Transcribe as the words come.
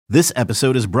This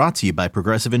episode is brought to you by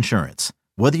Progressive Insurance.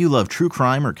 Whether you love true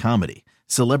crime or comedy,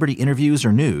 celebrity interviews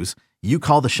or news, you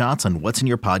call the shots on what's in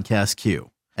your podcast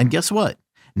queue. And guess what?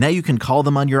 Now you can call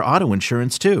them on your auto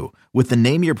insurance too with the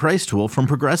Name Your Price tool from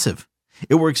Progressive.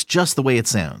 It works just the way it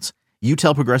sounds. You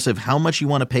tell Progressive how much you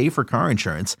want to pay for car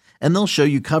insurance, and they'll show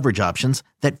you coverage options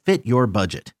that fit your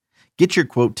budget. Get your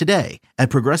quote today at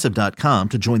Progressive.com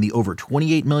to join the over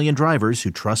 28 million drivers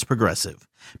who trust Progressive.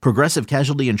 Progressive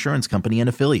Casualty Insurance Company and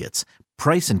Affiliates.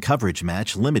 Price and coverage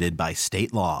match limited by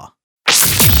state law.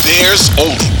 There's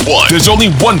only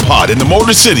one pod in the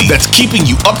Motor City that's keeping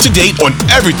you up to date on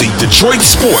everything Detroit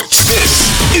sports. This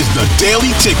is The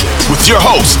Daily Ticket with your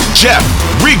host, Jeff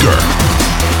Rieger.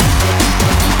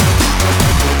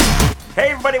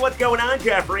 Hey everybody, what's going on?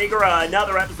 Jeff Rieger,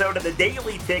 another episode of The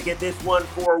Daily Ticket, this one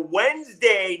for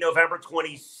Wednesday, November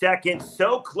 22nd.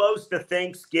 So close to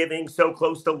Thanksgiving, so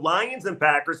close to Lions and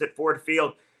Packers at Ford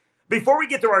Field. Before we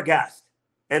get to our guest,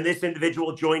 and this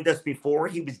individual joined us before,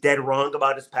 he was dead wrong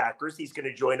about his Packers. He's going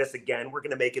to join us again. We're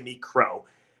going to make him eat crow.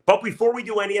 But before we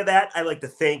do any of that, I'd like to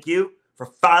thank you for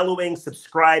following,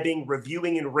 subscribing,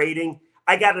 reviewing, and rating.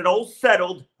 I got it all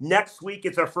settled. Next week,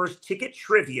 it's our first ticket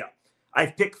trivia.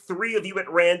 I've picked 3 of you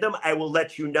at random. I will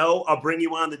let you know. I'll bring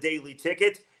you on The Daily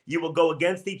Ticket. You will go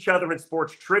against each other in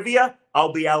sports trivia.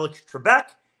 I'll be Alex Trebek.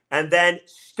 And then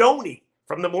Stoney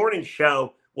from the morning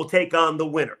show will take on the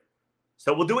winner.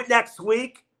 So we'll do it next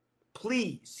week.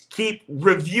 Please keep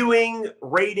reviewing,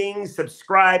 rating,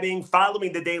 subscribing,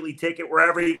 following The Daily Ticket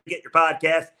wherever you get your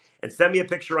podcast. And send me a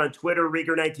picture on Twitter,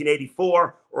 Rieger1984,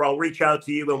 or I'll reach out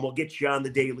to you and we'll get you on The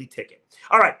Daily Ticket.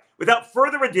 All right, without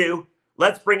further ado,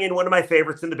 let's bring in one of my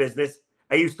favorites in the business.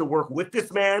 I used to work with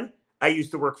this man. I used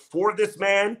to work for this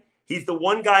man. He's the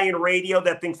one guy in radio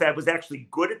that thinks I was actually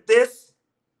good at this.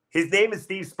 His name is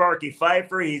Steve Sparky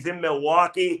Pfeiffer. He's in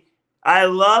Milwaukee. I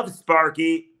love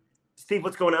Sparky. Steve,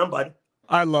 what's going on, bud?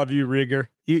 I love you, Rieger.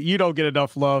 You don't get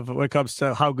enough love when it comes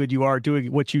to how good you are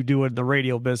doing what you do in the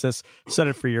radio business. Said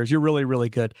it for years. You're really, really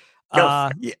good.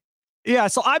 Yeah,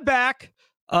 so I'm back.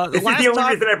 This is the only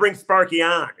reason I bring Sparky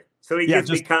on. So he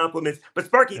gives me compliments. But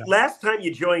Sparky, last time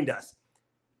you joined us,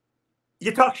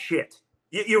 you talked shit.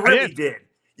 You really did.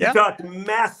 You talked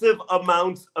massive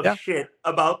amounts of shit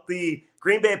about the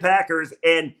Green Bay Packers.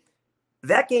 And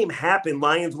that game happened.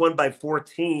 Lions won by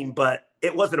 14, but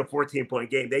it wasn't a 14-point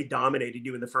game. They dominated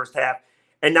you in the first half.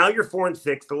 And now you're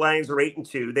 4-6. The Lions are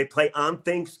 8-2. They play on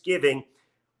Thanksgiving.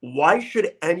 Why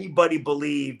should anybody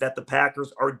believe that the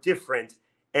Packers are different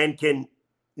and can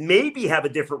maybe have a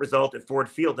different result at Ford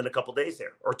Field in a couple days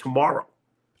there or tomorrow?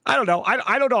 I don't know.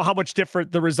 I don't know how much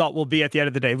different the result will be at the end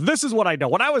of the day. This is what I know.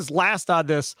 When I was last on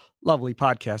this lovely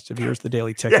podcast of yours, The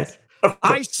Daily Ticket,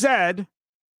 I said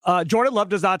Jordan Love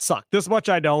does not suck. This much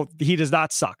I know. He does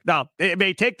not suck. Now, it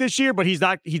may take this year, but he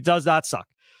does not suck.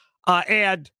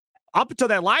 And up until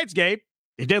that Lions game,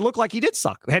 it didn't look like he did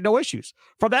suck. We had no issues.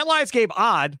 From that Lions game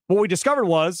on, what we discovered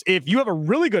was if you have a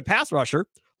really good pass rusher,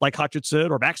 like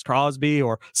Hutchinson or Max Crosby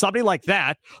or somebody like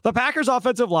that, the Packers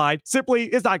offensive line simply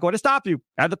is not going to stop you.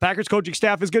 And the Packers coaching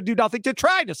staff is going to do nothing to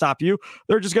try to stop you.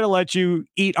 They're just going to let you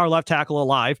eat our left tackle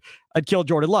alive and kill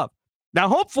Jordan Love. Now,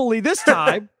 hopefully this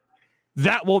time,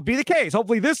 that won't be the case.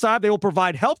 Hopefully this time they will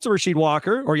provide help to Rasheed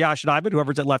Walker or Yosh Nijman,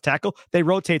 whoever's at left tackle. They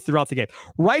rotate throughout the game.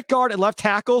 Right guard and left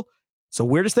tackle, it's the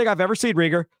weirdest thing I've ever seen,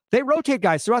 Rieger. They rotate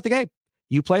guys throughout the game.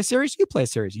 You play a series, you play a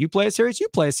series. You play a series, you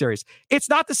play a series. It's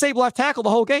not the same left tackle the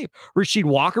whole game. Rasheed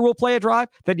Walker will play a drive,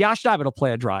 then Yosh Nijman will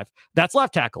play a drive. That's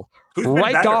left tackle.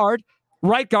 Right guard,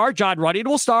 John Runyon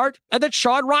will start, and then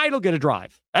Sean Ryan will get a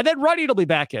drive. And then Runyon will be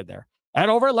back in there. And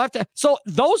over left. So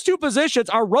those two positions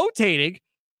are rotating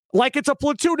like it's a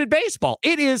platoon in baseball.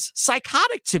 It is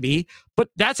psychotic to me, but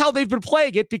that's how they've been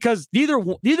playing it because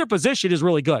neither position is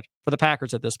really good for the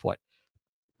Packers at this point.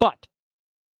 But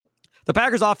the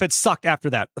Packers offense sucked after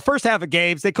that. The first half of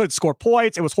games, they couldn't score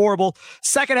points. It was horrible.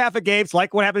 Second half of games,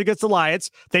 like what happened against the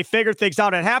Lions, they figured things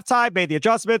out at halftime, made the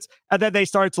adjustments, and then they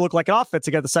started to look like an offense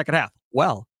again the second half.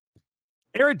 Well,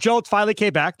 Aaron Jones finally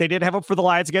came back. They didn't have him for the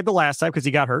Lions again the last time because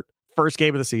he got hurt. First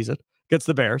game of the season against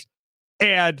the Bears.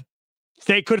 And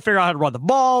they couldn't figure out how to run the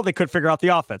ball. They couldn't figure out the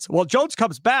offense. Well, Jones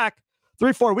comes back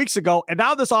 3-4 weeks ago, and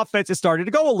now this offense is starting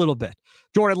to go a little bit.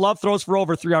 Jordan Love throws for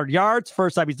over 300 yards.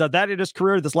 First time he's done that in his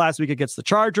career this last week against the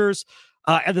Chargers.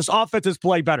 And this offense is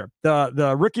playing better.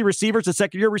 The rookie receivers, the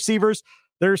second-year receivers,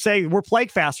 they're saying we're playing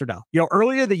faster now. You know,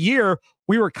 earlier in the year,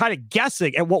 we were kind of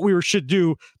guessing at what we should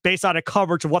do based on a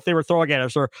coverage of what they were throwing at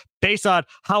us or based on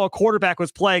how a quarterback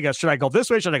was playing us. Should I go this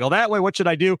way? Should I go that way? What should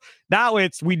I do? Now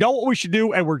it's we know what we should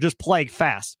do, and we're just playing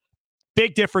fast.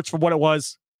 Big difference from what it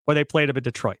was when they played them in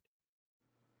Detroit.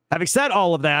 Having said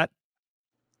all of that,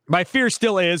 My fear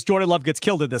still is Jordan Love gets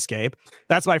killed in this game.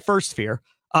 That's my first fear.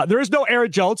 There is no Aaron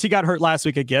Jones. He got hurt last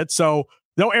week again, so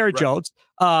no Aaron Jones.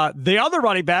 The other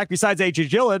running back besides A.J.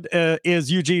 Dillon is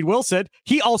Eugene Wilson.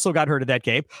 He also got hurt in that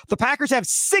game. The Packers have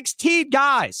 16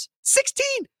 guys. 16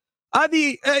 on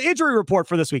the injury report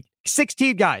for this week.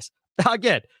 16 guys.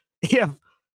 Again,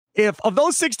 if of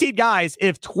those 16 guys,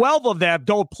 if 12 of them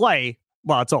don't play,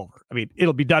 well, it's over. I mean,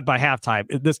 it'll be done by halftime.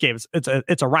 In this game, it's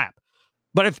a wrap.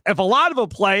 But if a lot of them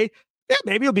play, yeah,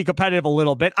 maybe it'll be competitive a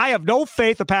little bit. I have no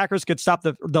faith the Packers can stop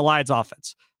the Lions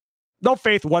offense. No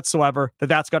faith whatsoever that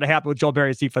that's going to happen with Joe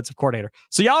Barry's defensive coordinator.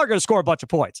 So y'all are going to score a bunch of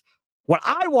points. What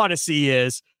I want to see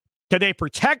is, can they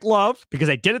protect Love, because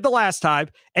they did it the last time,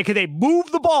 and can they move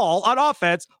the ball on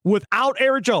offense without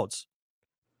Aaron Jones?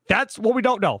 That's what we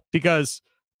don't know, because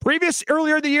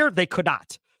earlier in the year, they could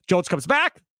not. Jones comes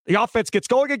back, the offense gets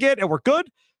going again, and we're good.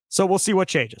 So we'll see what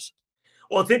changes.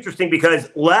 Well, it's interesting because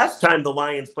last time the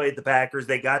Lions played the Packers,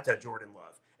 they got to Jordan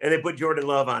Love, and they put Jordan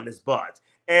Love on his butt,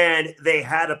 and they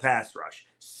had a pass rush.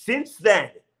 Since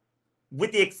then,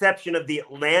 with the exception of the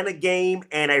Atlanta game,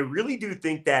 and I really do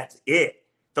think that's it,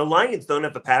 the Lions don't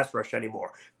have a pass rush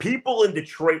anymore. People in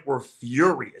Detroit were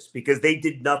furious because they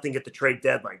did nothing at the trade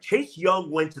deadline. Chase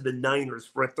Young went to the Niners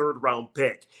for a third-round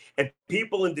pick, and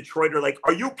people in Detroit are like,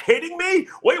 are you kidding me?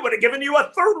 We would have given you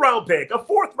a third-round pick, a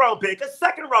fourth-round pick, a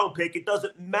second-round pick. It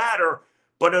doesn't matter.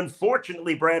 But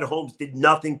unfortunately, Brad Holmes did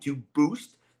nothing to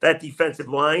boost that defensive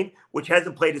line, which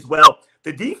hasn't played as well.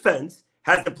 The defense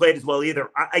hasn't played as well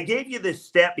either. I gave you this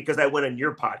stat because I went on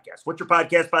your podcast. What's your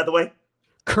podcast, by the way?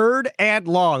 Curd and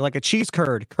Long, like a cheese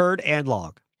curd and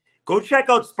Long. Go check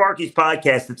out Sparky's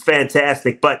podcast. It's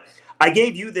fantastic. But I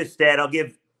gave you this stat. I'll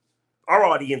give our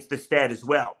audience this stat as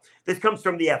well. This comes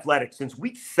from The Athletic. Since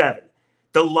week 7,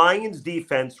 the Lions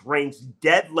defense ranks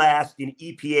dead last in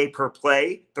EPA per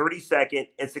play, 32nd,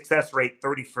 and success rate,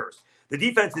 31st. The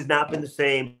defense has not been the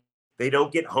same. They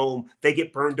don't get home. They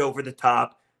get burned over the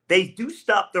top. They do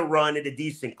stop the run at a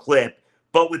decent clip.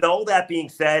 But with all that being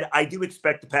said, I do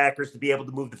expect the Packers to be able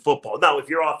to move the football. Now, if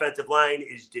your offensive line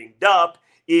is dinged up,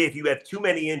 if you have too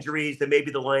many injuries, then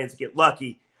maybe the Lions get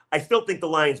lucky. I still think the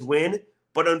Lions win.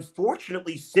 But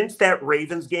unfortunately, since that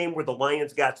Ravens game where the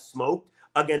Lions got smoked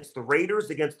against the Raiders,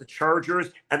 against the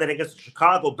Chargers, and then against the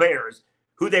Chicago Bears,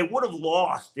 who they would have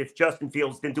lost if Justin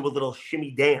Fields didn't do a little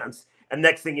shimmy dance. And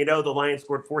next thing you know, the Lions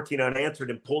scored 14 unanswered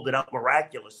and pulled it out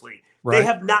miraculously. Right. They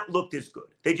have not looked as good.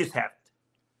 They just haven't.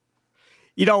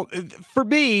 You know, for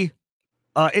me,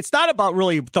 it's not about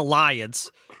really the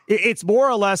Lions. It's more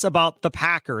or less about the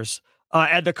Packers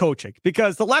and the coaching,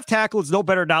 because the left tackle is no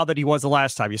better now than he was the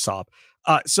last time you saw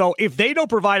him. So if they don't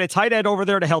provide a tight end over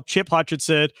there to help Chip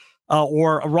Hutchinson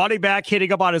or a running back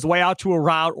hitting him on his way out to a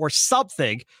route or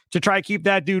something to try and keep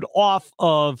that dude off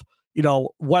of, you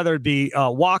know, whether it be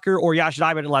Walker or Yosh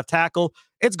Nijman at left tackle,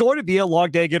 it's going to be a long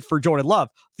day again for Jordan Love.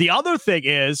 The other thing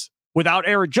is, without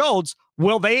Aaron Jones,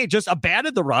 will they just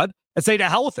abandon the run and say, to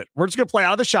hell with it? We're just going to play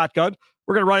out of the shotgun.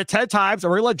 We're going to run it 10 times,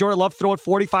 and we're going to let Jordan Love throw it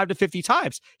 45 to 50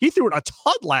 times. He threw it a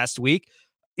ton last week.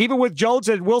 Even with Jones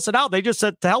and Wilson out, they just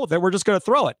said, to hell with it. We're just going to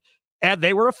throw it. And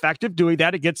they were effective doing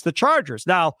that against the Chargers.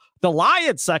 Now, the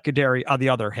Lions secondary, on the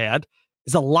other hand,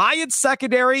 is the Lions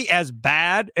secondary as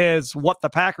bad as what the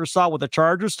Packers saw with the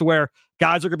Chargers, to where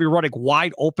guys are going to be running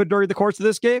wide open during the course of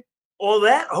this game? Well,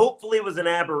 that hopefully was an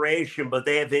aberration, but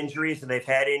they have injuries, and they've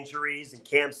had injuries, and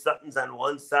Cam Sutton's on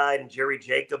one side and Jerry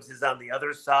Jacobs is on the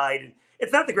other side. And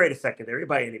it's not the greatest secondary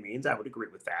by any means. I would agree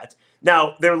with that.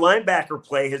 Now, their linebacker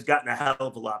play has gotten a hell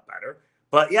of a lot better.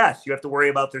 But yes, you have to worry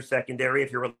about their secondary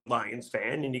if you're a Lions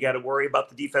fan, and you got to worry about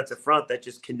the defensive front that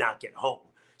just cannot get home.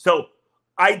 So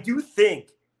I do think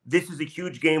this is a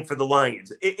huge game for the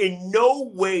Lions. In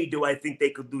no way do I think they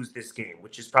could lose this game,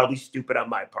 which is probably stupid on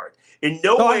my part. In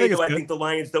no way do I think the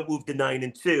Lions don't move to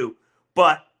 9-2,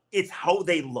 but it's how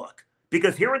they look.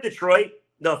 Because here in Detroit,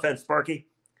 no offense, Sparky,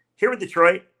 here in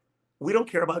Detroit, we don't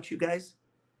care about you guys.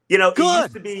 You know,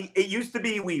 it used to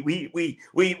be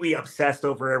we obsessed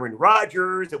over Aaron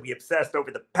Rodgers, and we obsessed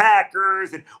over the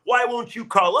Packers, and why won't you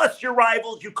call us your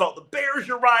rivals? You call the Bears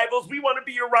your rivals. We want to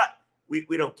be your rival.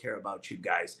 We don't care about you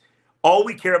guys. All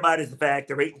we care about is the fact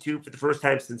they're 8-2 for the first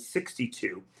time since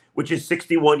 62, which is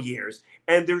 61 years.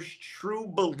 And there's true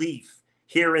belief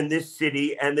here in this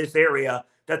city and this area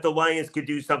that the Lions could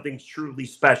do something truly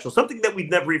special, something that we've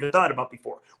never even thought about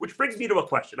before, which brings me to a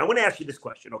question. I want to ask you this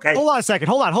question, okay? Hold on a second.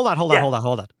 Hold on.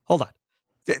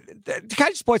 Can I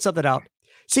just point something out?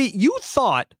 See, you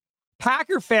thought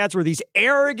Packer fans were these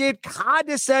arrogant,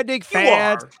 condescending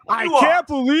fans. I can't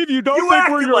believe you don't think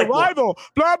we're your rival.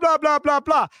 Blah, blah, blah, blah,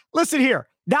 blah. Listen here.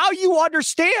 Now you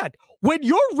understand when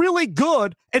you're really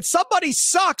good and somebody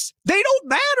sucks, they don't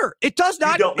matter. It does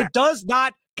not count.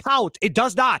 It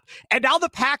does not. And now the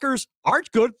Packers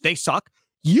aren't good. They suck.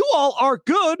 You all are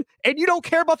good, and you don't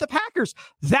care about the Packers.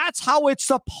 That's how it's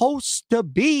supposed to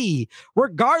be,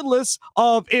 regardless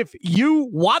of if you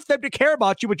want them to care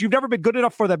about you, but you've never been good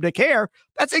enough for them to care.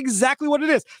 That's exactly what it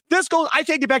is. I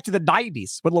take it back to the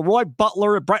 90s when Leroy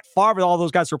Butler and Brett Favre and all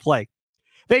those guys were playing.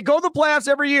 They go to the playoffs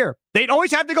every year. They'd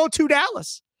always have to go to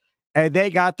Dallas, and they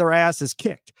got their asses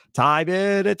kicked time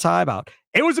in and time out.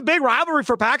 It was a big rivalry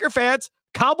for Packer fans.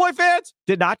 Cowboy fans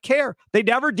did not care. They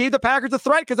never deemed the Packers a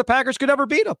threat because the Packers could never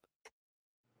beat them.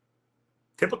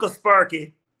 Typical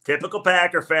Sparky, typical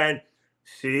Packer fan.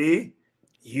 See,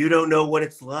 you don't know what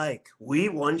it's like. We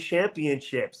won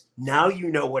championships. Now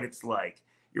you know what it's like.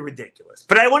 You're ridiculous.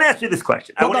 But I want to ask you this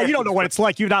question. Well, no, you don't know what it's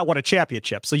like. You've not won a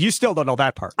championship, so you still don't know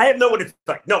that part. I have know what it's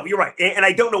like. No, you're right. And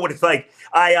I don't know what it's like.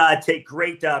 I take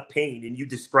great pain in you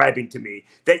describing to me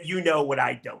that you know what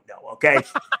I don't know, okay?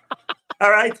 All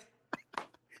right?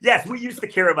 Yes, we used to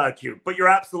care about you, but you're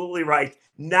absolutely right.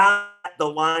 Now the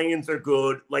Lions are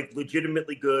good, like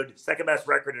legitimately good, second best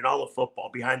record in all of football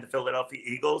behind the Philadelphia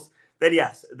Eagles. Then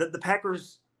yes, the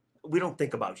Packers, we don't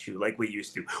think about you like we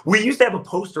used to. We used to have a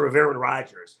poster of Aaron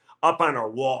Rodgers up on our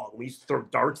wall. We used to throw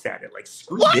darts at it like,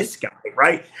 screw this guy,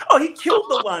 right? Oh, he killed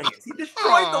the Lions. He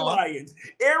destroyed the Lions.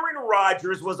 Aaron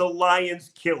Rodgers was a Lions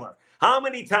killer. How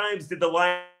many times did the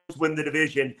Lions win the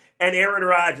division, and Aaron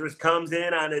Rodgers comes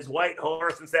in on his white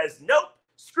horse and says, nope,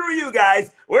 screw you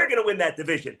guys. We're going to win that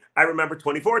division. I remember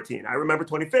 2014. I remember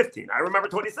 2015. I remember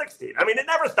 2016. I mean, it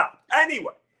never stopped.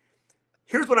 Anyway,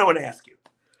 here's what I want to ask you.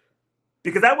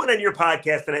 Because I went on your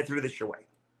podcast and I threw this your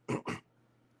way.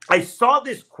 I saw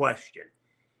this question,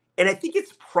 and I think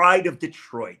it's Pride of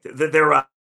Detroit. They're a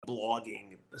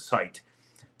blogging site.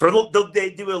 They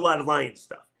do a lot of Lions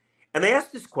stuff. And they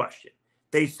asked this question.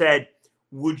 They said,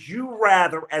 would you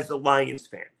rather, as a Lions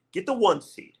fan, get the 1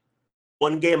 seed,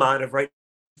 1 game out of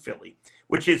Philly,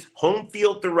 which is home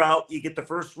field throughout, you get the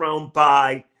first round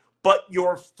bye, but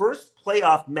your first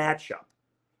playoff matchup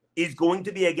is going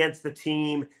to be against the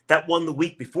team that won the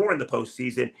week before in the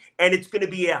postseason, and it's going to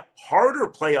be a harder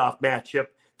playoff matchup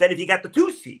than if you got the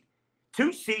 2 seed.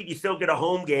 2 seed, you still get a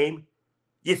home game,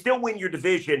 you still win your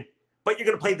division, but you're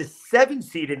going to play the 7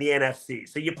 seed in the NFC.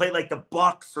 So you play like the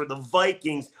Bucks or the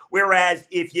Vikings. Whereas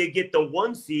if you get the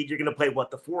 1 seed, you're going to play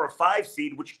the 4 or 5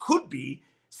 seed, which could be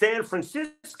San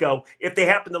Francisco if they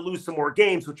happen to lose some more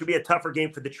games, which would be a tougher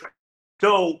game for the trade.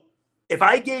 So if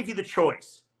I gave you the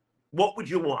choice, what would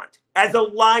you want? As a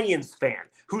Lions fan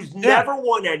who's never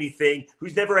won anything,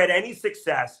 who's never had any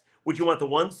success, would you want the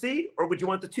 1 seed or would you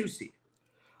want the 2 seed?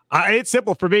 It's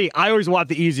simple for me. I always want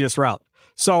the easiest route.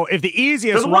 So if the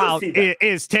easiest route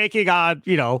is taking on,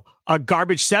 a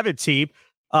garbage 7 team,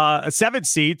 a 7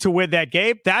 seed to win that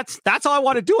game, that's how I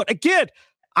want to do it. Again,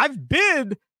 I've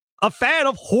been a fan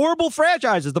of horrible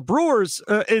franchises. The Brewers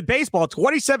in baseball,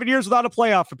 27 years without a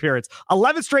playoff appearance,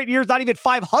 11 straight years, not even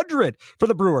 500 for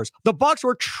the Brewers. The Bucks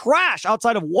were trash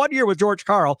outside of 1 year with George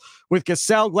Karl, with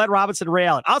Cassell, Glenn Robinson, Ray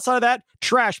Allen. Outside of that,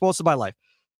 trash most of my life.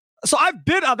 So I've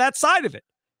been on that side of it.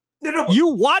 No. You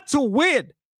want to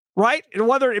win. Right? And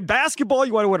whether in basketball,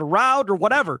 you want to win a round or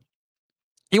whatever,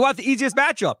 you want the easiest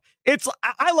matchup.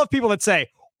 I love people that say,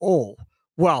 oh,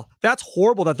 well, that's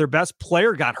horrible that their best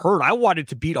player got hurt. I wanted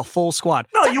to beat a full squad.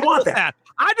 No, you want that.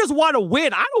 I just want to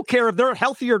win. I don't care if they're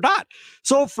healthy or not.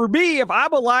 So for me, if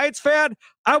I'm a Lions fan,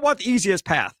 I want the easiest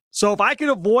path. So if I can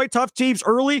avoid tough teams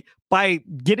early by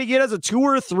getting it as a 2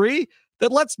 or a 3, then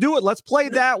let's do it. Let's play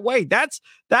that way. That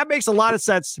makes a lot of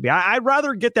sense to me. I'd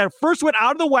rather get that first one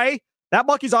out of the way. That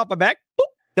monkey's off my back. Boop,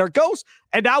 there it goes.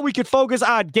 And now we can focus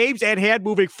on games at hand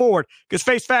moving forward. Because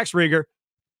face facts, Rieger,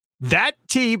 that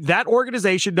team, that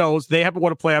organization knows they haven't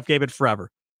won a playoff game in forever.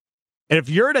 And if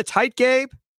you're in a tight game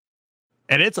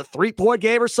and it's a 3-point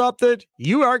game or something,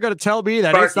 you are going to tell me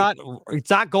that it's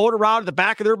not going around in the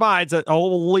back of their minds that,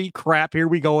 holy crap, here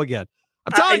we go again.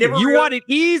 I'm telling you, want an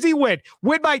easy win.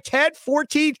 Win by 10,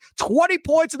 14, 20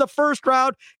 points in the first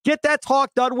round. Get that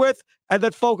talk done with, and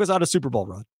then focus on a Super Bowl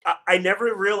run. I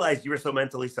never realized you were so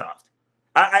mentally soft.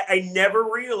 I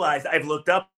never realized. I've looked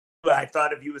up. I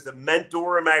thought of you as a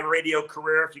mentor in my radio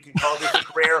career, if you can call this a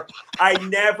career. I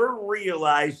never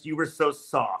realized you were so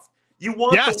soft. You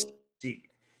want the 1 seed.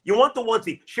 You want the 1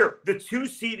 seed. Sure, the 2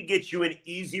 seed gets you an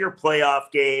easier playoff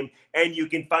game, and you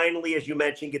can finally, as you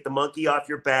mentioned, get the monkey off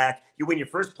your back. You win your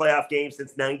first playoff game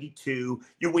since 92.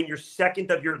 You win your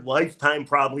second of your lifetime,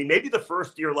 probably, maybe the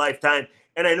first of your lifetime.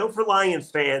 And I know for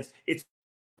Lions fans, it's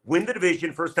win the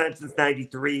division first time since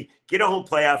 93, get a home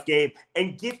playoff game,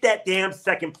 and get that damn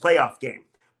second playoff game.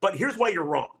 But here's why you're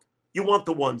wrong. You want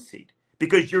the 1 seed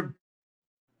because you're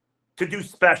to do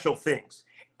special things.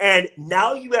 And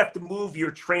now you have to move your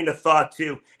train of thought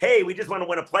to, hey, we just want to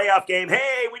win a playoff game.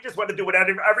 Hey, we just want to do what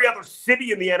every other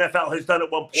city in the NFL has done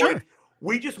at one point. Sure.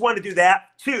 We just want to do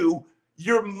that too.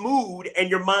 Your mood and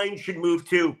your mind should move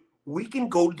to, we can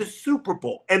go to the Super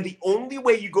Bowl. And the only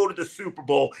way you go to the Super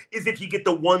Bowl is if you get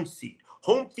the 1 seed,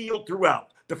 home field throughout.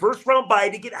 The first round bye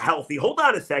to get healthy. Hold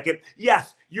on a second.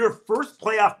 Yes, your first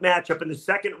playoff matchup in the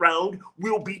second round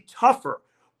will be tougher.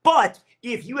 But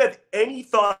if you have any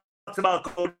thoughts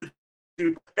about going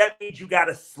to, that means you got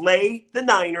to slay the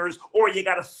Niners or you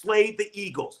got to slay the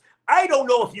Eagles. I don't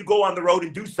know if you go on the road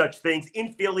and do such things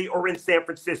in Philly or in San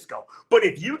Francisco. But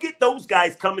if you get those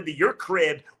guys coming to your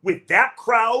crib with that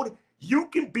crowd, you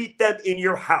can beat them in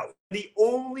your house. The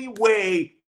only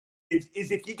way is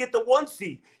if you get the 1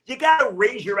 seed. You got to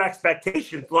raise your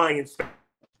expectations, Lions.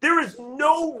 There is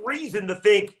no reason to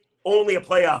think only a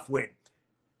playoff win.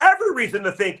 Every reason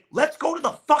to think, let's go to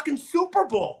the fucking Super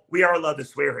Bowl. We are allowed to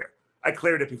swear here. I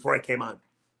cleared it before I came on.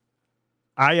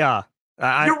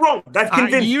 You're wrong. I've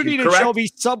convinced you. You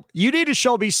need to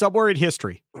show me somewhere in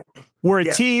history where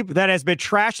a team that has been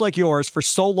trashed like yours for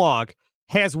so long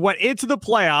has went into the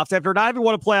playoffs after not having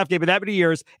won a playoff game in that many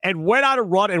years and went on a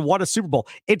run and won a Super Bowl.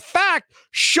 In fact,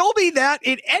 show me that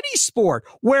in any sport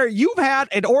where you've had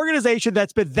an organization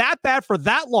that's been that bad for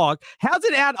that long,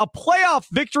 hasn't had a playoff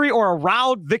victory or a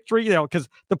round victory, because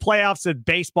the playoffs in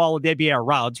baseball and the NBA are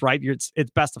rounds, right? It's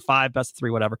best of 5, best of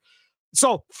 3, whatever.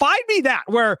 So find me that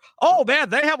where, oh man,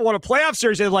 they haven't won a playoff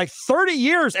series in like 30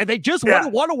 years and they just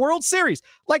won a World Series.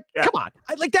 Like, come on.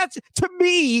 That's, to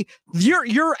me,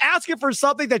 you're asking for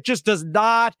something that just does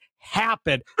not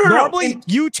happen. Normally,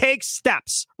 you take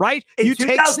steps, right? You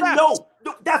take steps.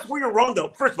 No, that's where you're wrong, though.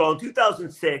 First of all, in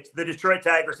 2006, the Detroit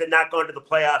Tigers had not gone to the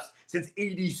playoffs since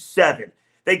 87.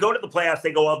 They go to the playoffs.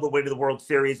 They go all the way to the World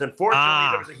Series. Unfortunately,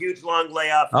 there was a huge long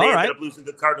layoff. They ended up losing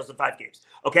to the Cardinals in 5 games.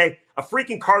 Okay? A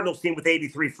freaking Cardinals team with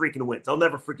 83 freaking wins. I'll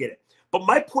never forget it. But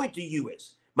my point to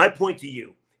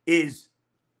you is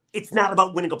it's not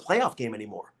about winning a playoff game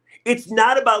anymore. It's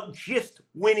not about just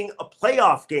winning a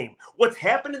playoff game. What's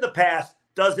happened in the past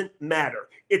doesn't matter.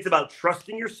 It's about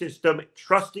trusting your system,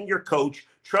 trusting your coach,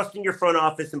 trusting your front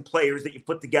office and players that you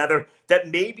put together that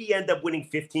maybe end up winning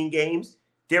 15 games.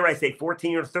 Dare I say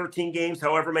 14 or 13 games,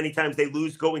 however many times they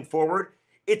lose going forward.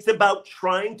 It's about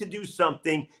trying to do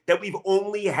something that we've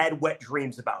only had wet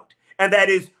dreams about, and that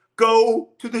is go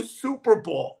to the Super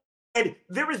Bowl. And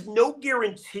there is no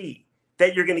guarantee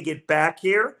that you're going to get back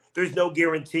here. There's no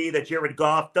guarantee that Jared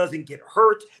Goff doesn't get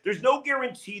hurt. There's no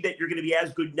guarantee that you're going to be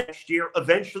as good next year.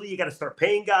 Eventually, you got to start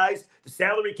paying guys. The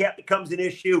salary cap becomes an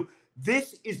issue.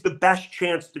 This is the best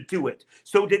chance to do it.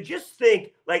 So to just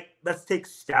think, like, let's take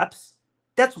steps,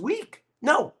 that's weak.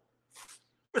 No.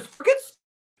 Forget.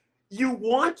 You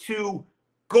want to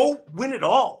go win it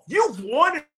all. You've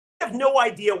won it. You have no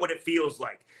idea what it feels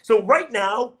like. So right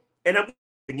now, and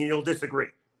you'll disagree.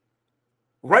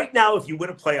 Right now, if you win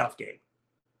a playoff game,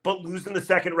 but lose in the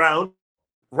second round,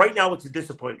 right now it's a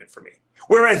disappointment for me.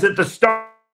 Whereas at the start,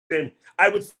 I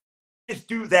would just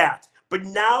do that. But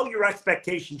now your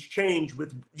expectations change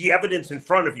with the evidence in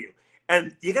front of you.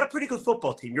 And you got a pretty good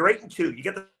football team. You're 8-2. You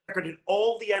get the record in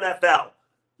all the NFL.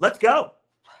 Let's go.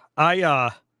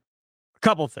 A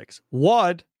couple of things.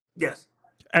 One, yes.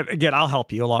 Again, I'll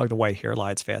help you along the way here,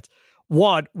 Lions fans.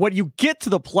 One, when you get to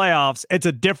the playoffs, it's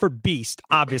a different beast,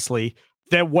 obviously,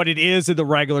 than what it is in the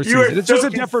regular season. It's just a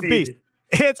different beast.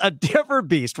 It's a different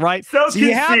beast, right? So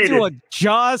you have to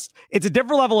adjust. It's a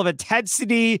different level of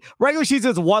intensity. Regular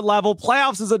season is one level.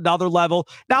 Playoffs is another level.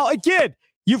 Now, again,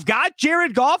 you've got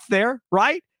Jared Goff there,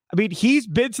 right? I mean, he's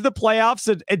been to the playoffs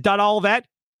and done all of that.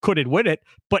 Couldn't win it,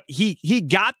 but he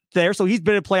got there, so he's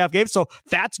been in playoff games, so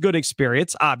that's good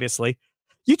experience, obviously.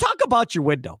 You talk about your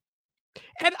window,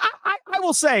 and I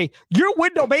will say, your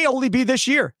window may only be this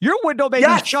year. Your window may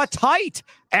be shut tight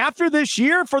after this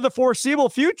year for the foreseeable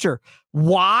future.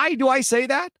 Why do I say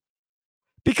that?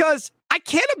 Because I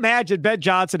can't imagine Ben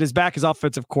Johnson is back as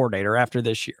offensive coordinator after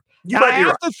this year. I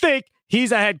have to think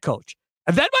he's a head coach.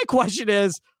 And then my question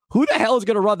is, who the hell is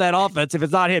going to run that offense if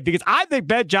it's not him? Because I think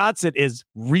Ben Johnson is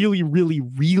really, really,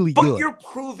 really good. But you're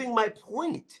proving my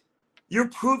point. You're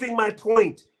proving my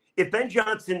point. If Ben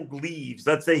Johnson leaves,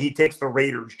 let's say he takes the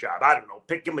Raiders job, I don't know,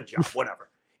 pick him a job, whatever.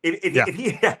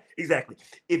 Exactly.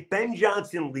 If Ben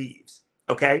Johnson leaves,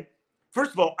 okay,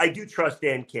 first of all, I do trust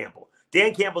Dan Campbell.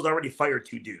 Dan Campbell's already fired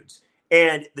 2 dudes,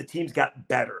 and the team's got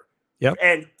better. Yep.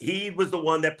 And he was the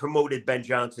one that promoted Ben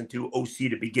Johnson to OC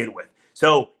to begin with.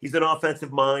 So he's an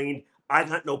offensive mind. I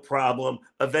got no problem.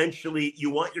 Eventually, you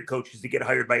want your coaches to get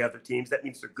hired by other teams. That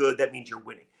means they're good. That means you're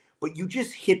winning. but you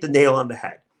just hit the nail on the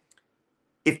head.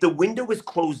 If the window is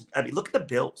closed, I mean, look at the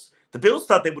Bills. The Bills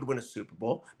thought they would win a Super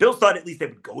Bowl. Bills thought at least they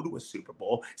would go to a Super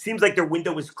Bowl. Seems like their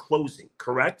window is closing,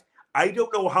 correct? I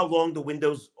don't know how long the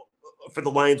windows for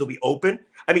the Lions will be open.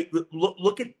 I mean,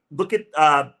 look at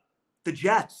the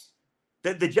Jets.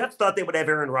 The Jets thought they would have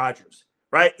Aaron Rodgers,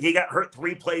 right? He got hurt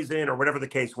 3 plays in or whatever the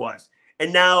case was.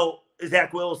 And now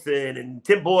Zach Wilson and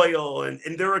Tim Boyle, and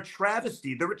they're a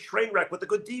travesty. They're a train wreck with a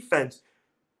good defense.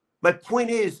 My point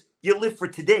is, you live for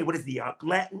today. What is the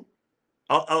Latin?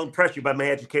 I'll impress you by my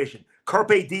education.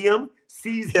 Carpe diem,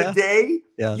 seize the day.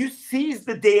 Yeah. You seize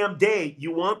the damn day.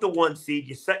 You want the 1 seed.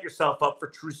 You set yourself up for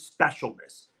true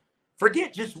specialness.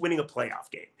 Forget just winning a playoff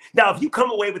game. Now, if you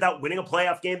come away without winning a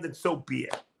playoff game, then so be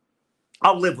it.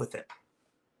 I'll live with it.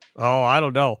 Oh, I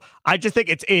don't know. I just think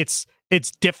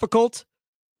it's difficult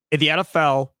in the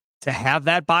NFL to have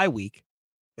that bye week,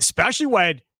 especially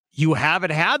when you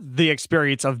haven't had the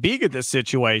experience of being in this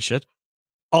situation,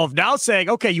 of now saying,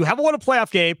 okay, you haven't won a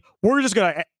playoff game. We're just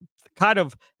going to kind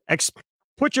of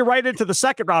put you right into the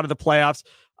second round of the playoffs.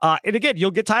 And again,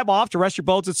 you'll get time off to rest your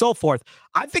bones and so forth.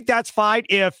 I think that's fine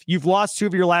if you've lost 2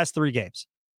 of your last 3 games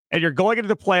and you're going into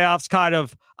the playoffs kind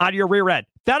of on your rear end.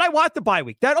 Then I want the bye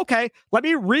week. Then, okay, let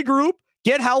me regroup,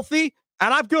 get healthy,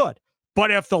 and I'm good.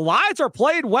 But if the Lions are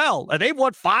playing well and they've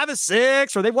won 5 of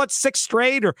 6 or they've won 6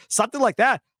 straight or something like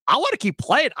that, I want to keep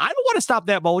playing. I don't want to stop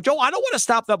that mojo. I don't want to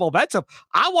stop that momentum.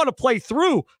 I want to play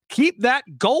through, keep that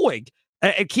going,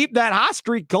 and keep that hot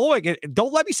streak going. And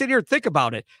don't let me sit here and think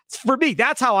about it. For me,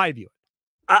 that's how I view it.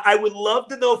 I would love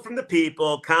to know from the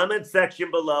people, comment section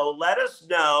below. Let us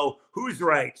know who's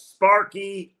right,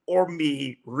 Sparky or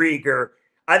me, Rieger.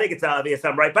 I think it's obvious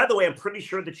I'm right. By the way, I'm pretty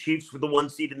sure the Chiefs were the 1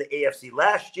 seed in the AFC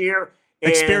last year.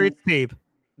 Experienced team.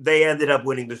 They ended up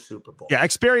winning the Super Bowl. Yeah,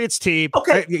 experienced team.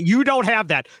 Okay. You don't have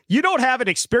that. You don't have an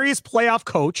experienced playoff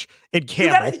coach in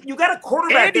Campbell. You got a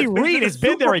quarterback. Andy Reid has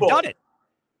been there and done it.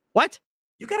 What?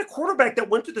 You got a quarterback that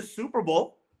went to the Super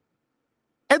Bowl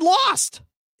and lost.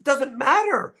 It doesn't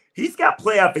matter. He's got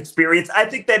playoff experience. I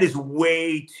think that is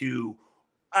way too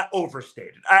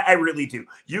overstated. I really do.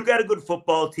 You got a good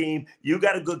football team. You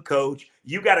got a good coach.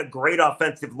 You got a great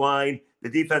offensive line. The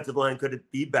defensive line could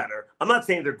be better. I'm not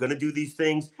saying they're going to do these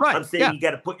things. Right. I'm saying you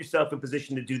got to put yourself in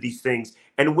position to do these things.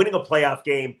 And winning a playoff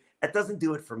game, that doesn't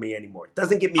do it for me anymore. It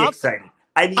doesn't get me excited.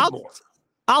 I need more.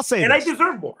 I'll say and this. I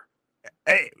deserve more.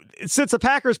 Hey, since the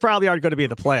Packers probably aren't going to be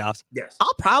in the playoffs, yes,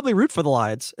 I'll probably root for the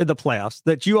Lions in the playoffs.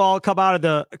 That you all come out of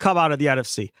the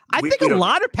NFC. I think a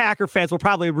lot of Packer fans will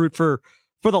probably root for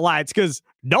the Lions because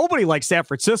nobody likes San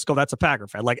Francisco. That's a Packer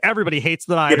fan. Like everybody hates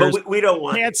the Niners. Yeah, but we don't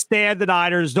want. Can't stand the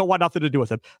Niners. Don't want nothing to do with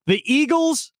them. The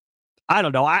Eagles. I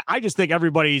don't know. I just think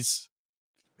everybody's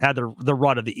had the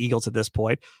run of the Eagles at this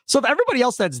point. So if everybody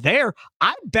else that's there,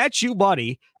 I bet you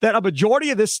money that a majority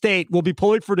of this state will be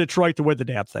pulling for Detroit to win the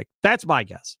damn thing. That's my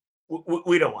guess.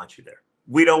 We don't want you there.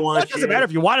 We don't want you. It doesn't matter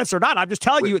if you want us or not. I'm just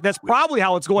telling you that's probably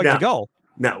how it's going to go.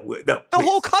 No. The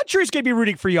whole country's going to be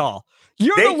rooting for y'all.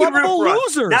 You're the lovable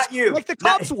losers. Not you. Like the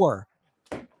Cubs were.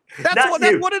 That's what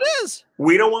it is.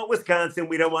 We don't want Wisconsin.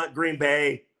 We don't want Green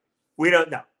Bay. We don't.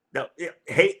 No.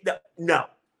 No.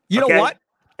 You know what?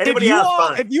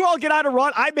 If you all get on a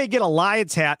run, I may get a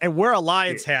Lions hat and wear a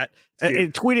Lions hat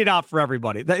and tweet it out for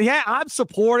everybody. Yeah, I'm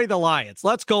supporting the Lions.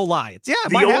 Let's go Lions. Yeah.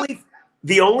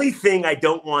 The only thing I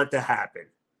don't want to happen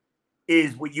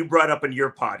is what you brought up in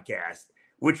your podcast,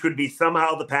 which would be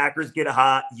somehow the Packers get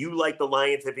hot. You, like the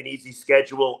Lions, have an easy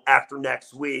schedule after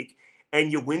next week,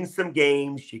 and you win some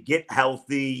games, you get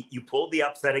healthy, you pull the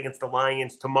upset against the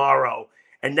Lions tomorrow,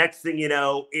 and next thing you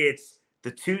know, it's the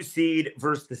 2 seed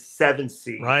versus the 7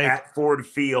 seed at Ford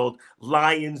Field,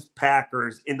 Lions,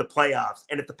 Packers in the playoffs.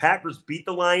 And if the Packers beat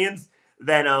the Lions,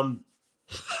 then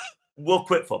we'll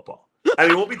quit football. I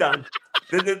mean, we'll be done.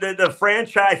 The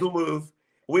franchise will move.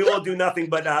 We will do nothing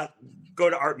but go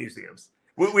to art museums.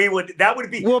 We would. That would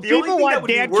be. Will the people want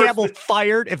Dan Campbell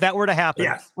fired if that were to happen?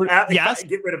 Yes. Yes.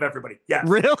 Get rid of everybody. Yes.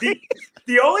 Really?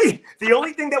 The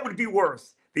only thing that would be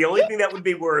worse. The only thing that would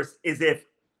be worse is if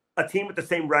a team with the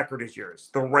same record as yours,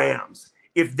 the Rams,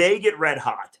 if they get red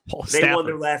hot, they won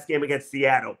their last game against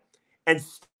Seattle, and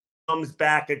comes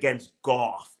back against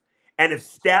Goff. And if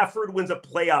Stafford wins a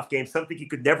playoff game, something he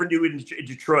could never do in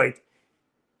Detroit,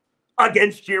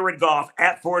 against Jared Goff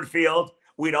at Ford Field,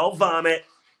 we'd all vomit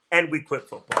and we'd quit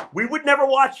football. We would never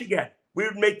watch again. We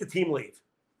would make the team leave.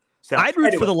 So, I'd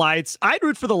root for the Lions. I'd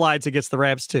root for the Lions against the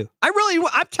Rams too. I'm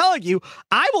telling you,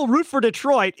 I will root for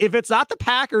Detroit if it's not the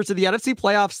Packers in the NFC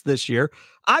playoffs this year.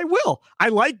 I will. I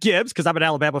like Gibbs because I'm an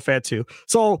Alabama fan too.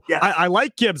 So I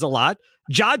like Gibbs a lot.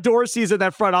 John Dorsey is in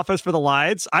that front office for the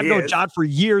Lions. I've known John for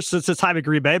years, since his time at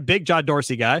Green Bay. Big John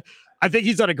Dorsey guy. I think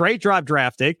he's done a great job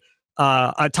drafting.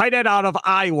 A tight end out of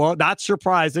Iowa. Not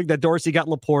surprising that Dorsey got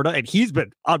Laporta, and he's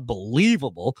been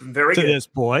unbelievable to this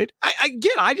point.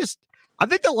 I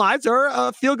think the Lions are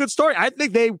a feel-good story. I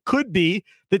think they could be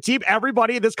the team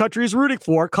everybody in this country is rooting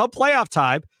for come playoff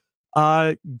time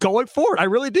going forward. I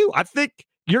really do. I think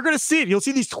you're going to see it. You'll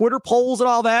see these Twitter polls and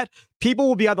all that. People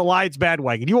will be on the Lions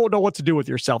bandwagon. You won't know what to do with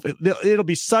yourself. It'll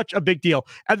be such a big deal.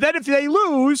 And then if they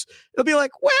lose, it'll be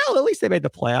like, well, at least they made the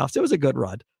playoffs. It was a good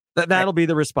run. That'll be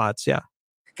the response. Yeah.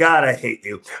 God, I hate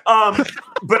you.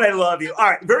 But I love you.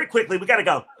 All right. Very quickly, we got to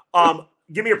go.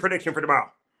 Give me a prediction for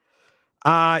tomorrow.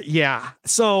 Yeah.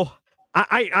 So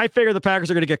I figure the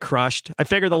Packers are going to get crushed. I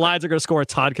figure the Lions are going to score a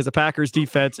ton because the Packers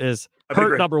defense is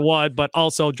hurt, number one, but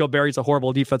also Joe Barry's a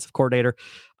horrible defensive coordinator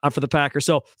for the Packers.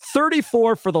 So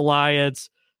 34 for the Lions.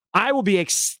 I will be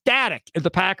ecstatic if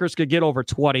the Packers could get over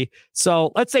 20.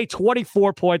 So let's say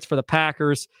 24 points for the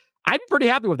Packers. I'm pretty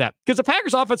happy with that because the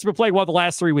Packers offense has been playing well the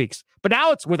last 3 weeks, but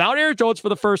now it's without Aaron Jones for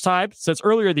the first time since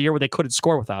earlier in the year where they couldn't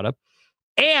score without him.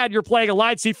 And you're playing a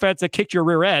Lions defense that kicked your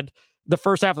rear end the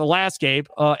first half of the last game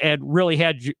and really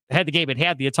had the game in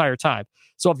hand the entire time.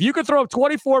 So if you could throw up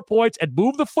 24 points and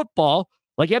move the football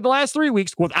like you had the last 3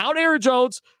 weeks without Aaron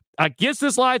Jones against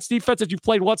this Lions defense that you've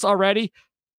played once already,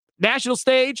 national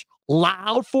stage,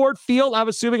 loud Ford Field. I'm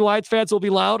assuming Lions fans will be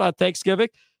loud on Thanksgiving.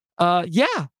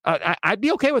 I'd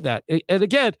be okay with that. And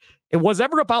again, it was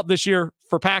never about this year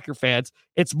for Packer fans.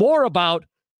 It's more about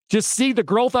just seeing the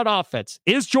growth on offense.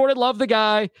 Is Jordan Love the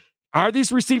guy? Are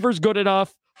these receivers good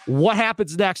enough? What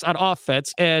happens next on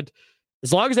offense? And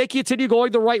as long as they continue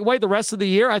going the right way the rest of the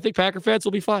year, I think Packer fans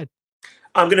will be fine.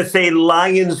 I'm going to say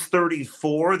Lions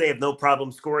 34. They have no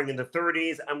problem scoring in the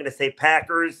 30s. I'm going to say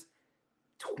Packers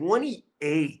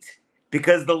 28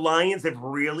 because the Lions have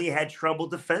really had trouble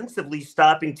defensively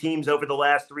stopping teams over the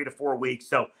last 3 to 4 weeks.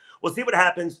 So we'll see what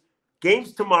happens.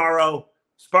 Games tomorrow.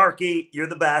 Sparky, you're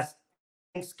the best.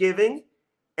 Thanksgiving.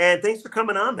 And thanks for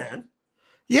coming on, man.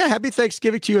 Yeah, happy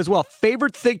Thanksgiving to you as well.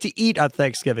 Favorite thing to eat on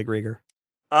Thanksgiving, Rieger?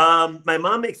 My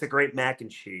mom makes a great mac and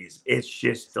cheese. It's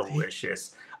just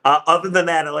delicious. Other than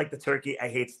that, I like the turkey. I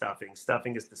hate stuffing.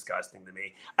 Stuffing is disgusting to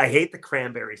me. I hate the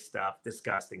cranberry stuff.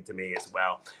 Disgusting to me as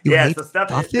well. So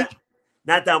stuffing.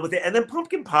 Not down with it. And then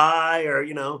pumpkin pie or,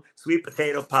 sweet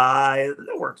potato pie.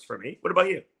 That works for me. What about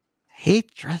you?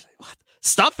 Hate dressing. What?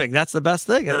 Stuffing. That's the best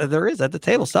thing there is at the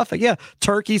table. Stuffing. Yeah.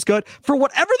 Turkey's good. For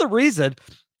whatever the reason,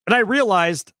 and I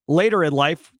realized later in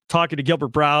life, talking to Gilbert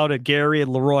Brown and Gary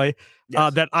and Leroy,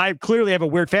 that I clearly have a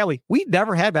weird family. We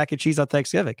never had mac and cheese on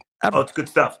Thanksgiving. Ever. Oh, it's good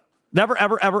stuff. Never,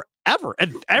 ever, ever, ever.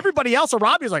 And everybody else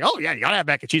around me is like, oh, yeah, you got to have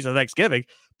mac and cheese on Thanksgiving.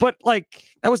 But,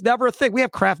 that was never a thing. We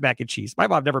have Kraft mac and cheese. My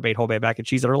mom never made homemade mac and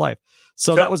cheese in her life.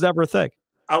 So that was never a thing.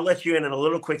 I'll let you in on a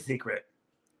little quick secret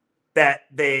that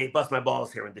they bust my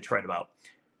balls here in Detroit about.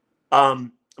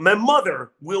 My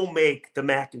mother will make the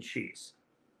mac and cheese.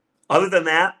 Other than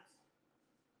that,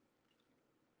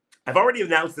 I've already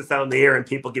announced this on the air and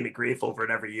people give me grief over it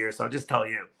every year. So I'll just tell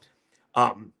you,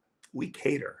 we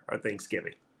cater our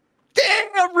Thanksgiving.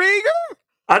 Damn, Rieger!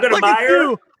 I'm going to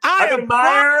Meijer.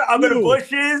 I'm going to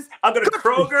Bush's. I'm going to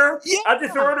Kroger. Yeah. I'm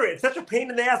just ordering. It's such a pain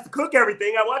in the ass to cook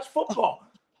everything. I watch football.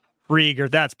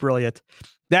 Rieger, that's brilliant.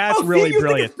 That's really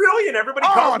brilliant. It's brilliant. Everybody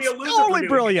calls me a loser. Totally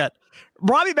brilliant.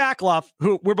 Robbie Backloff,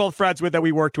 who we're both friends with, that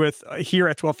we worked with here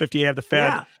at 1250 AM The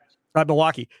Fan at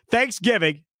Milwaukee.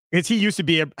 Thanksgiving, because he used to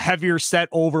be a heavier set,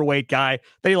 overweight guy.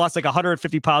 Then he lost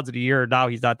 150 pounds in a year. Now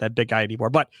he's not that big guy anymore.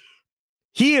 But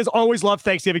he has always loved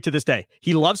Thanksgiving to this day.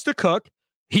 He loves to cook.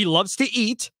 He loves to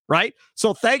eat, right?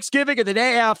 So Thanksgiving and the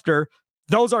day after,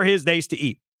 those are his days to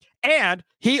eat. And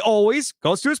he always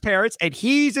goes to his parents, and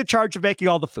he's in charge of making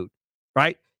all the food,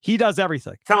 right? He does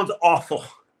everything. Sounds awful.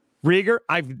 Rieger,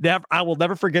 I will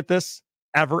never forget this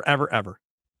ever, ever, ever.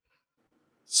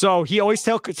 So he always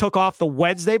took off the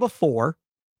Wednesday before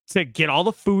to get all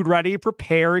the food ready,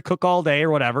 prepare, cook all day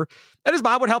or whatever. And his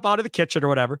mom would help out in the kitchen or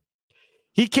whatever.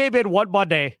 He came in one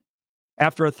Monday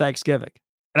after a Thanksgiving.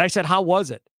 And I said, how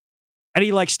was it? And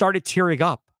he started tearing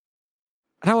up.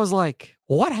 And I was like,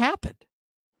 what happened?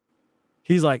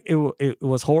 He's like, it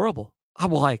was horrible.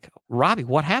 I'm like, Robbie,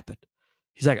 what happened?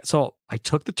 He's like, so I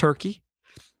took the turkey.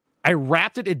 I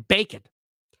wrapped it in bacon.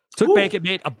 Bacon,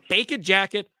 made a bacon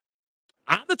jacket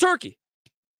on the turkey.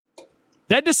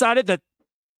 Then decided that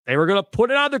they were going to put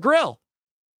it on the grill.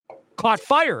 Caught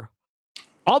fire.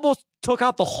 Almost took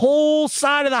out the whole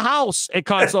side of the house. It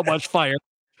caught so much fire.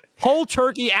 Whole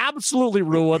turkey absolutely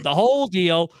ruined the whole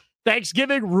deal.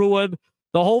 Thanksgiving ruined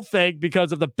the whole thing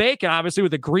because of the bacon, obviously,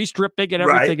 with the grease dripping and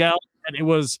everything else. And it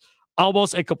was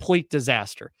almost a complete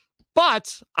disaster.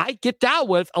 But I get down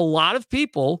with a lot of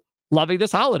people loving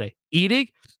this holiday, eating,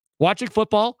 watching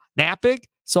football, napping,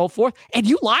 so forth. And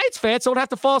you Lions fans don't have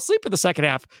to fall asleep in the second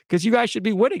half because you guys should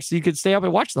be winning so you can stay up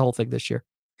and watch the whole thing this year.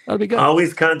 That'll be good.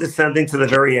 Always condescending to the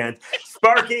very end.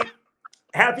 Sparky,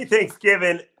 happy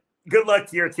Thanksgiving. Good luck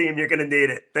to your team. You're going to need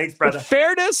it. Thanks, brother. In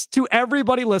fairness to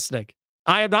everybody listening,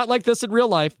 I am not like this in real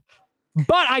life,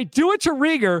 but I do it to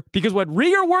Rieger because when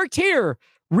Rieger worked here,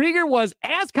 Rieger was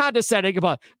as condescending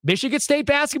about Michigan State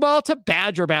basketball to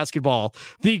Badger basketball.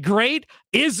 The great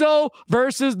Izzo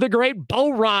versus the great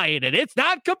Bo Ryan, and it's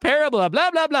not comparable,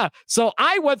 blah, blah, blah. So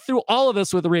I went through all of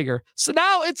this with Rieger. So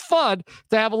now it's fun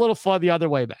to have a little fun the other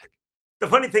way back. The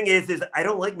funny thing is I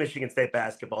don't like Michigan State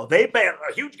basketball. They play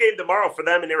a huge game tomorrow for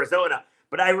them in Arizona.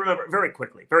 But I remember very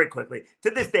quickly,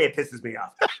 to this day, it pisses me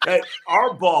off.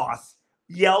 Our boss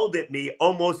yelled at me,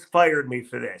 almost fired me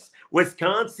for this.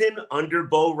 Wisconsin under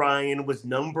Bo Ryan was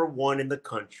 #1 in the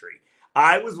country.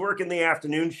 I was working the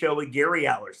afternoon show with Gary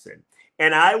Ellerson,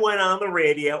 and I went on the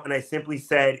radio and I simply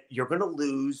said, you're going to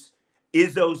lose.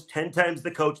 Izzo's 10 times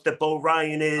the coach that Bo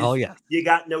Ryan is. Oh, yeah. You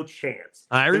got no chance.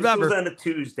 I remember. This was on a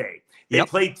Tuesday. They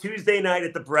played Tuesday night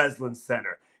at the Breslin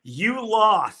Center. You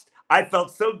lost. I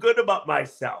felt so good about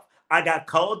myself. I got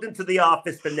called into the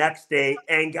office the next day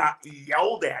and got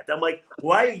yelled at. I'm like,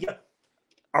 why?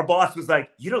 Our boss was like,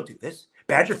 you don't do this.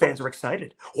 Badger fans are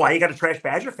excited. Why you got to trash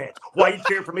Badger fans? Why are you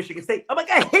cheering for Michigan State? I'm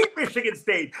like, I hate Michigan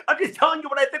State. I'm just telling you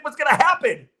what I think was going to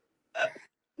happen.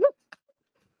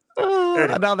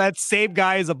 Now that same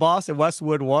guy is a boss in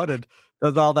Westwood One and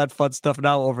does all that fun stuff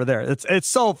now over there. It's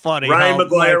so funny. Ryan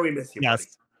McGuire, we miss you. Yes,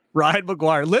 buddy. Ryan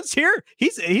McGuire lives here.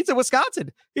 He's in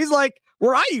Wisconsin. He's like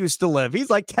where I used to live. He's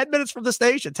like 10 minutes from the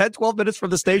station, 10, 12 minutes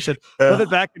from the station. Living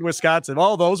back in Wisconsin.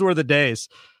 Oh, those were the days.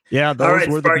 Yeah, those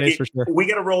were the days for sure. We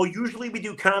got to roll. Usually we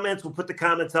do comments. We'll put the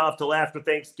comments off till after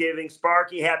Thanksgiving.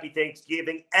 Sparky, happy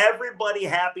Thanksgiving. Everybody,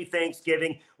 happy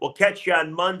Thanksgiving. We'll catch you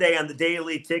on Monday on the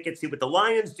Daily Ticket, see what the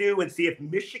Lions do, and see if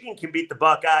Michigan can beat the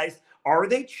Buckeyes. Are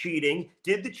they cheating?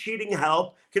 Did the cheating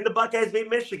help? Can the Buckeyes beat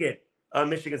Michigan?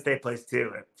 Michigan State plays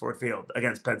too at Ford Field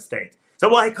against Penn State. So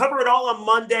we'll cover it all on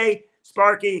Monday.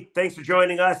 Sparky, thanks for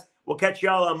joining us. We'll catch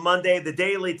y'all on Monday. The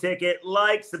Daily Ticket.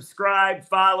 Like, subscribe,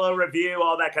 follow, review,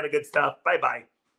 all that kind of good stuff. Bye-bye.